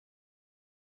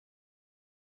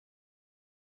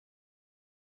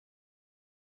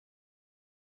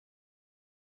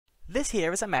This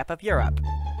here is a map of Europe,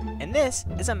 and this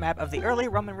is a map of the early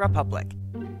Roman Republic.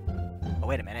 Oh,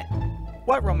 wait a minute.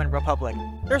 What Roman Republic?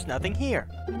 There's nothing here.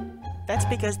 That's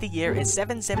because the year is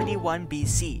 771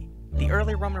 BC. The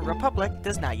early Roman Republic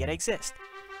does not yet exist.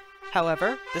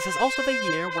 However, this is also the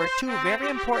year where two very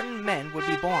important men would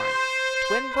be born.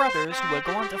 Twin brothers who would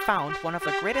go on to found one of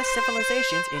the greatest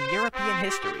civilizations in European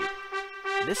history.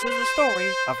 This is the story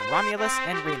of Romulus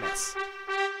and Remus.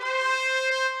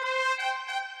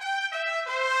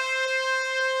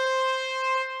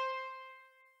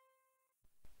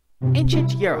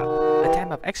 Ancient Europe, a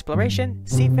time of exploration,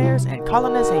 seafares, and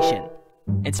colonization.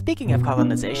 And speaking of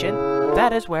colonization,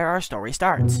 that is where our story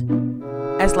starts.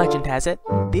 As legend has it,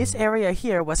 this area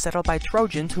here was settled by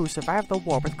Trojans who survived the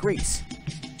war with Greece.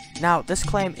 Now, this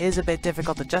claim is a bit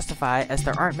difficult to justify as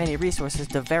there aren't many resources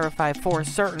to verify for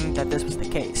certain that this was the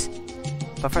case.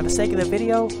 But for the sake of the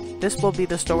video, this will be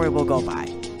the story we'll go by.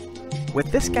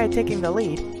 With this guy taking the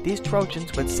lead, these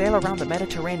Trojans would sail around the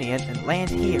Mediterranean and land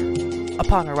here.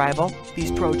 Upon arrival,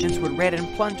 these Trojans would raid and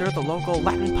plunder the local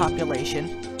Latin population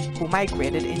who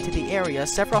migrated into the area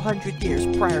several hundred years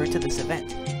prior to this event.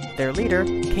 Their leader,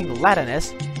 King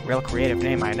Latinus, real creative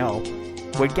name I know,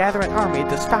 would gather an army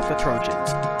to stop the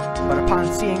Trojans. But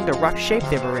upon seeing the rough shape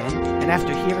they were in, and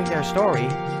after hearing their story,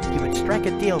 he would strike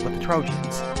a deal with the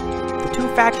Trojans. The two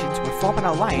factions would form an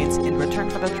alliance in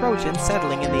return for the Trojans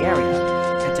settling in the area,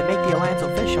 and to make the alliance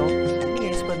official,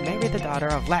 Aeneas would marry the daughter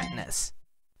of Latinus.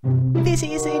 This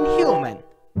is inhuman!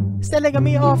 Selling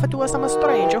me off to some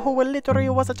stranger who literally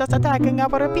was just attacking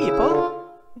our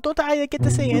people? Don't I get to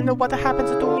say what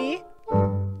happens to me?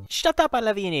 Shut up,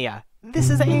 Lavinia! This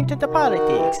is ancient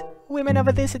politics. Women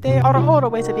of this day are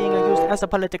always being used as a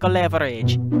political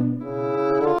leverage.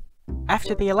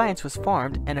 After the alliance was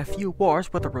formed and a few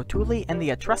wars with the Rutuli and the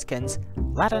Etruscans,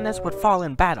 Latinus would fall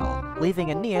in battle,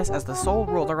 leaving Aeneas as the sole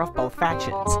ruler of both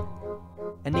factions.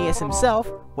 Aeneas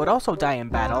himself would also die in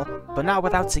battle, but not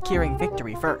without securing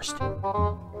victory first.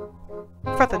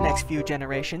 For the next few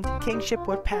generations, kingship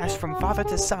would pass from father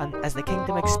to son as the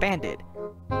kingdom expanded.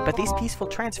 But these peaceful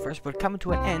transfers would come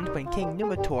to an end when King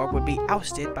Numitor would be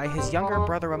ousted by his younger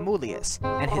brother Amulius,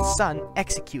 and his son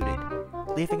executed,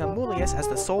 leaving Amulius as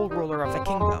the sole ruler of the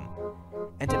kingdom.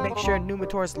 And to make sure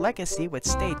Numitor's legacy would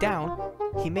stay down,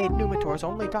 he made Numitor's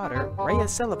only daughter, Rhea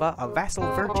Silva, a vassal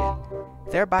virgin,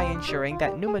 thereby ensuring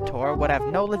that Numitor would have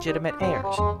no legitimate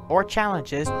heirs, or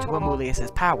challenges to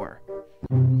Amulius's power.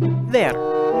 There,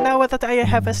 now that I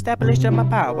have established my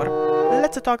power,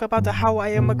 let's talk about how I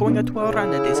am going to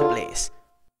run this place.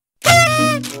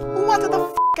 What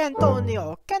the f***,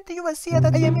 Antonio? Can't you see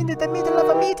that I am in the middle of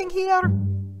a meeting here?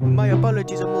 My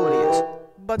apologies, Amulius,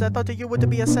 but I thought you would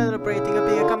be celebrating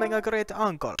becoming a great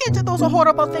uncle. Get those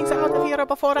horrible things out of here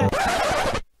before I...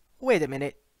 Wait a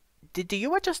minute. Did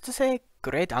you just say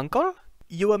great uncle?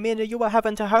 You mean you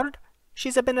haven't heard?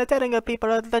 She's been telling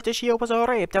people that she was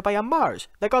raped by a Mars,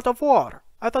 the god of war.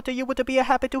 I thought you would be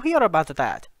happy to hear about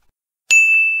that.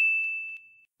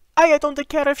 I don't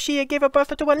care if she gave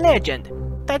birth to a legend.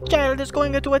 That child is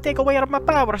going to take away my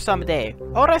power someday.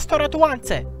 Arrest her at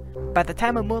once. By the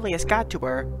time Amulius got to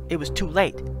her, it was too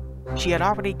late. She had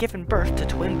already given birth to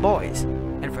twin boys,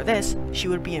 and for this, she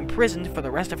would be imprisoned for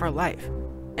the rest of her life.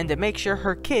 And to make sure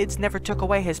her kids never took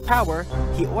away his power,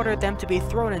 he ordered them to be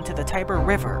thrown into the Tiber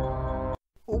River.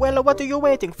 Well, what are you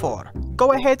waiting for?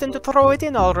 Go ahead and throw it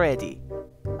in already.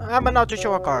 I'm not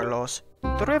sure, Carlos.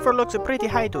 The river looks pretty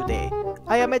high today.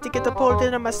 I might get pulled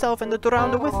in myself and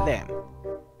drowned with them.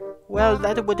 Well,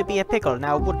 that would be a pickle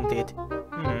now, wouldn't it?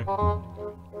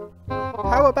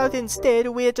 How about instead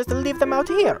we just leave them out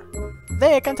here?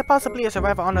 They can't possibly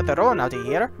survive on their own out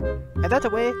here. And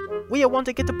that way, we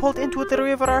won't get pulled into the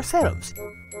river ourselves.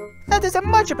 That is a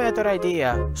much better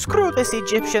idea. Screw this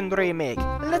Egyptian remake.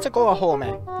 Let's go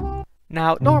home.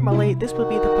 Now, normally, this would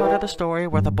be the part of the story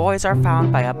where the boys are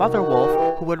found by a mother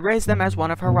wolf who would raise them as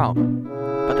one of her own.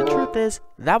 But the truth is,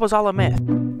 that was all a myth.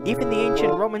 Even the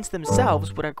ancient Romans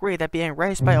themselves would agree that being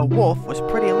raised by a wolf was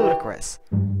pretty ludicrous.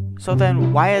 So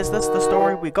then, why is this the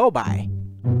story we go by?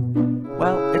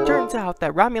 Well, it turns out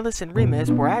that Romulus and Remus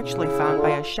were actually found by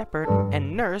a shepherd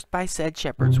and nursed by said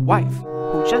shepherd's wife,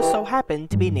 who just so happened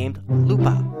to be named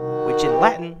Lupa, which in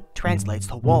Latin translates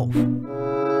to wolf.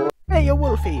 Hey,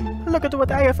 Wolfie, look at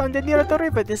what I found near the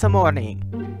river this morning.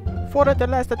 For the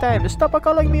last time, stop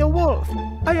calling me a wolf.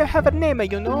 I have a name,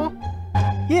 you know.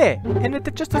 Yeah, and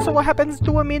it just so happens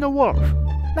to mean a wolf.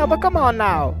 Now, but come on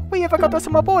now, we have got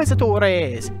some boys to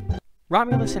raise.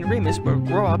 Romulus and Remus would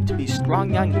grow up to be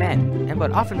strong young men, and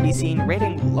would often be seen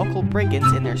raiding local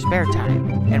brigands in their spare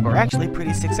time, and were actually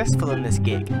pretty successful in this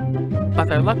gig. But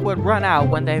their luck would run out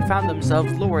when they found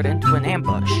themselves lured into an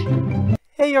ambush.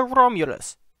 Hey,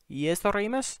 Romulus. Yes,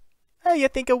 Remus? Hey, you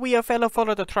think we fell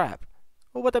for the trap?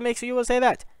 What makes you say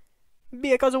that?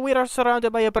 Because we are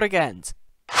surrounded by brigands.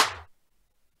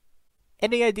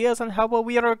 Any ideas on how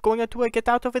we are going to get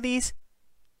out of these?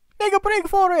 Make a break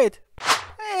for it!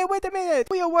 Hey, wait a minute!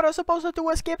 We were supposed to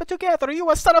escape together,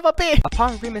 you son of a bitch!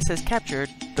 Upon Remus is captured,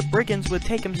 the brigands would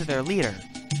take him to their leader.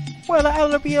 Well,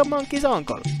 I'll be a monkey's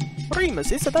uncle.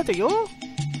 Remus, is that you?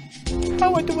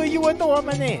 How do you know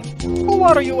my name? Who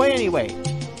are you anyway?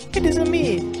 It is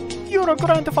me, your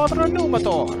grandfather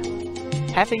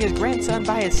Numator. Having his grandson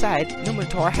by his side,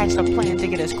 Numator hatched a plan to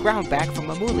get his crown back from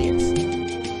Romulus.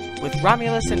 With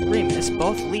Romulus and Remus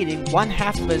both leading one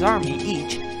half of his army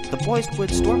each, the boys would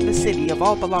storm the city of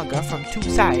Albalonga from two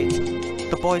sides.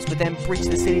 The boys would then breach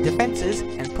the city defenses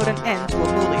and put an end to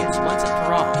Romulus once and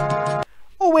for all.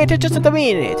 Oh wait just a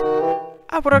minute!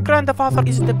 Our grandfather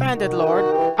is the bandit lord,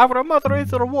 our mother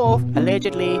is a wolf,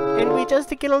 allegedly, and we just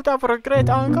killed our great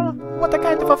uncle? What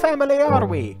kind of a family are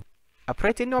we? A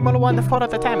pretty normal one for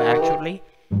the time, actually.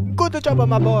 Good job,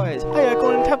 my boys! I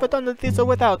couldn't have done this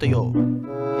without you.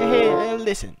 Hey,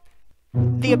 listen.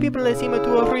 The people seem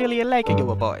to really like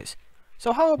you boys.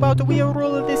 So how about we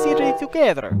rule the city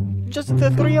together? Just the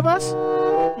three of us?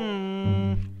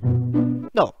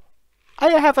 No. I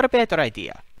have a better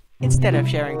idea. Instead of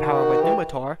sharing power with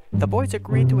Numator, the boys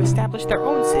agreed to establish their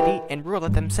own city and rule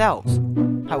it themselves.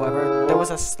 However, there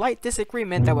was a slight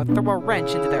disagreement that would throw a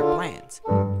wrench into their plans.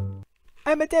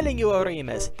 I'm telling you,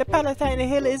 Remus, the Palatine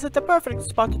Hill is the perfect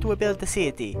spot to build the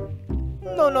city.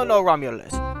 No,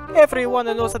 Romulus. Everyone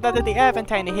knows that the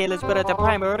Aventine Hill is where the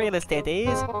primary real estate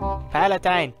is.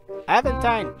 Palatine,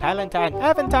 Aventine, Palatine,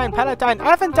 Aventine, Palatine,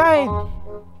 Aventine!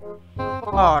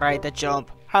 Alright, the jump.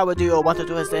 How do you want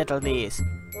to settle this?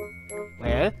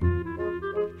 Well,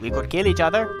 we could kill each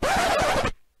other.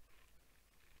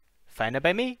 Fine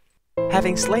by me.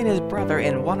 Having slain his brother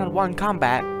in one-on-one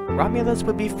combat, Romulus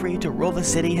would be free to rule the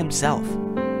city himself.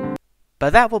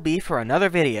 But that will be for another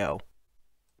video.